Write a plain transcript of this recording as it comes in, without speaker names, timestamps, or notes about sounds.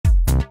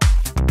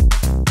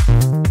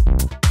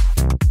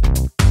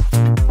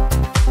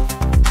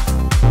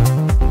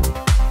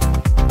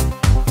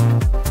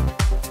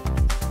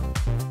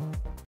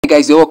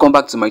guys, you're welcome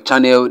back to my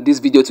channel. This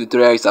video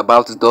tutorial is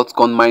about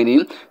Dotcoin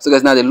mining. So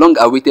guys, now the long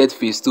awaited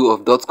phase 2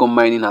 of Dotcoin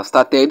mining has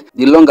started.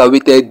 The long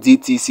awaited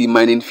DTC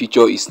mining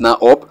feature is now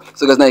up.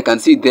 So guys, now you can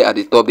see it there at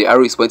the top, the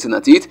arrow is pointing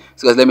at it.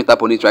 So guys, let me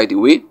tap on it right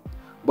away.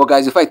 But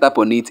guys, if I tap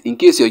on it, in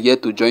case you're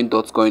yet to join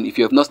Dotcoin, if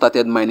you have not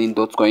started mining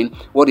Dotcoin,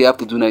 what you have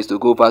to do now is to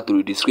go over to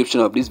the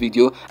description of this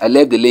video. I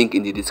left the link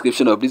in the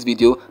description of this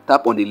video.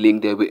 Tap on the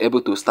link, they'll be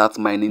able to start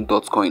mining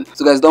Dotcoin.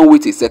 So guys, don't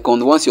wait a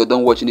second. Once you're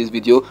done watching this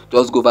video,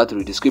 just go over to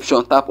the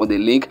description, tap on the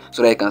link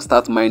so that you can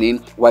start mining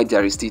while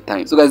there is still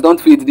time. So guys,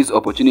 don't feed this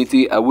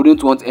opportunity. I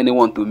wouldn't want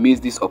anyone to miss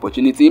this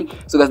opportunity.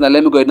 So guys, now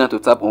let me go ahead now to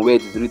tap on where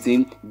it is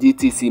written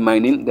DTC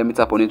Mining. Let me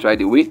tap on it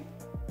right away.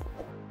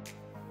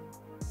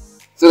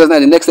 So guys, now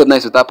the next step now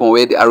is to tap on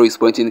where the arrow is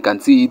pointing. You can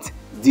see it,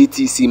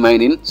 DTC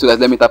Mining. So guys,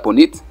 let me tap on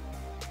it.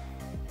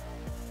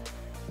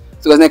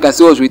 So guys, now you can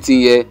see what's written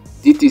here,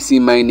 DTC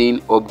Mining,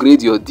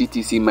 upgrade your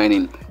DTC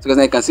Mining. So guys,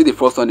 now you can see the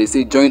first one, they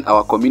say join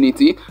our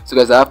community. So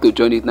guys, I have to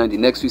join it now in the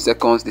next few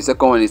seconds. The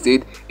second one, they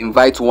said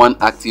invite one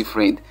active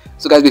friend.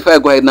 So guys, before I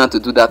go ahead now to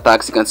do that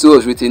task, you can see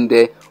what's written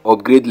there,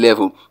 upgrade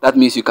level. That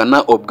means you can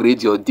now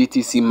upgrade your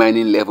DTC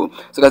mining level.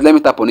 So guys, let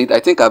me tap on it.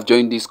 I think I've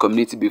joined this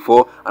community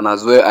before, and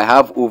as well I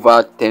have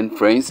over 10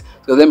 friends.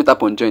 So guys, let me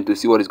tap on join to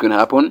see what is going to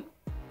happen.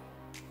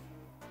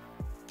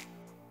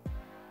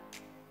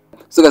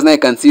 So guys, now you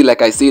can see,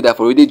 like I said, I've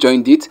already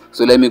joined it.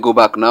 So let me go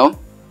back now.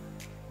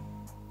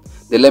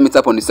 Then let me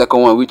tap on the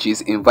second one, which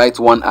is invite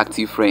one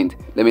active friend.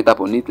 Let me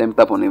tap on it. Let me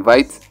tap on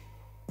invite.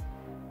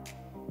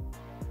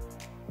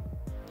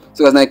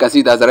 So guys, now you can see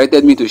it has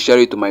directed me to share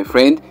it to my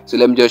friend. So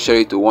let me just share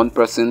it to one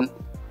person.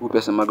 Who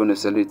person am I going to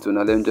send it to?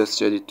 Now let me just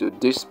share it to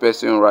this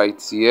person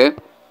right here.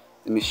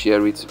 Let me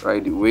share it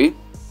right away.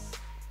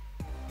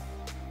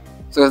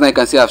 So guys, now you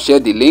can see I've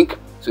shared the link.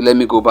 So let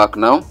me go back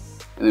now.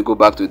 Let me go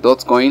back to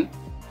Dotcoin.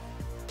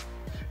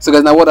 So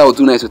guys, now what I will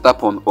do now is to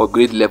tap on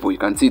upgrade level. You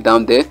can see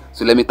down there.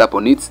 So let me tap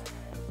on it.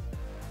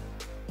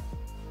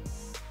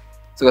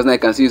 So guys, now you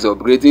can see it's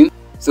upgrading.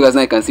 So guys,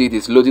 now you can see it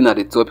is loading at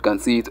the top. You can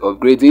see it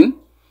upgrading.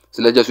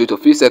 So let's just wait a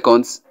few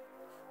seconds.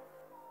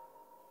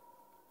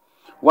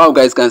 Wow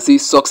guys, can see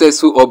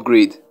successful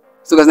upgrade.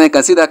 So guys, now you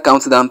can see that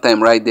countdown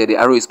time right there. The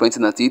arrow is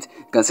pointing at it.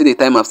 You can see the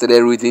time I've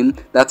started reading.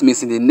 That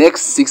means in the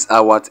next 6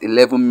 hours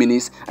 11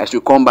 minutes I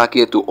should come back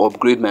here to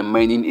upgrade my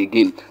mining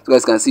again. So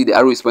guys can see the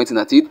arrow is pointing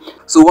at it.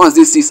 So once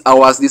this 6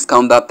 hours, this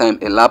countdown time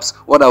elapse,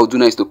 what I will do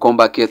now is to come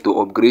back here to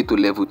upgrade to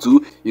level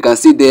 2. You can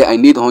see there I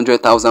need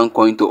 100,000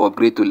 coin to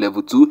upgrade to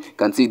level 2. You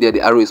can see there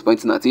the arrow is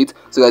pointing at it.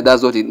 So guys,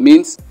 that's what it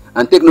means.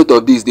 And take note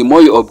of this, the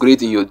more you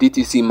upgrade in your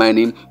DTC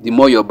mining, the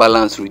more your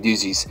balance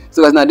reduces.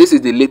 So guys, now this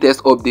is the latest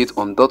update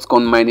on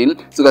Dotcoin mining.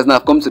 So guys, now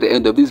I've come to the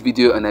end of this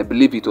video and I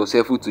believe it was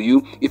helpful to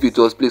you. If it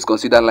was, please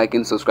consider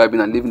liking, subscribing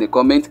and leaving a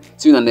comment.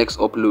 See you in the next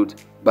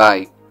upload.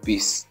 Bye.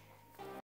 Peace.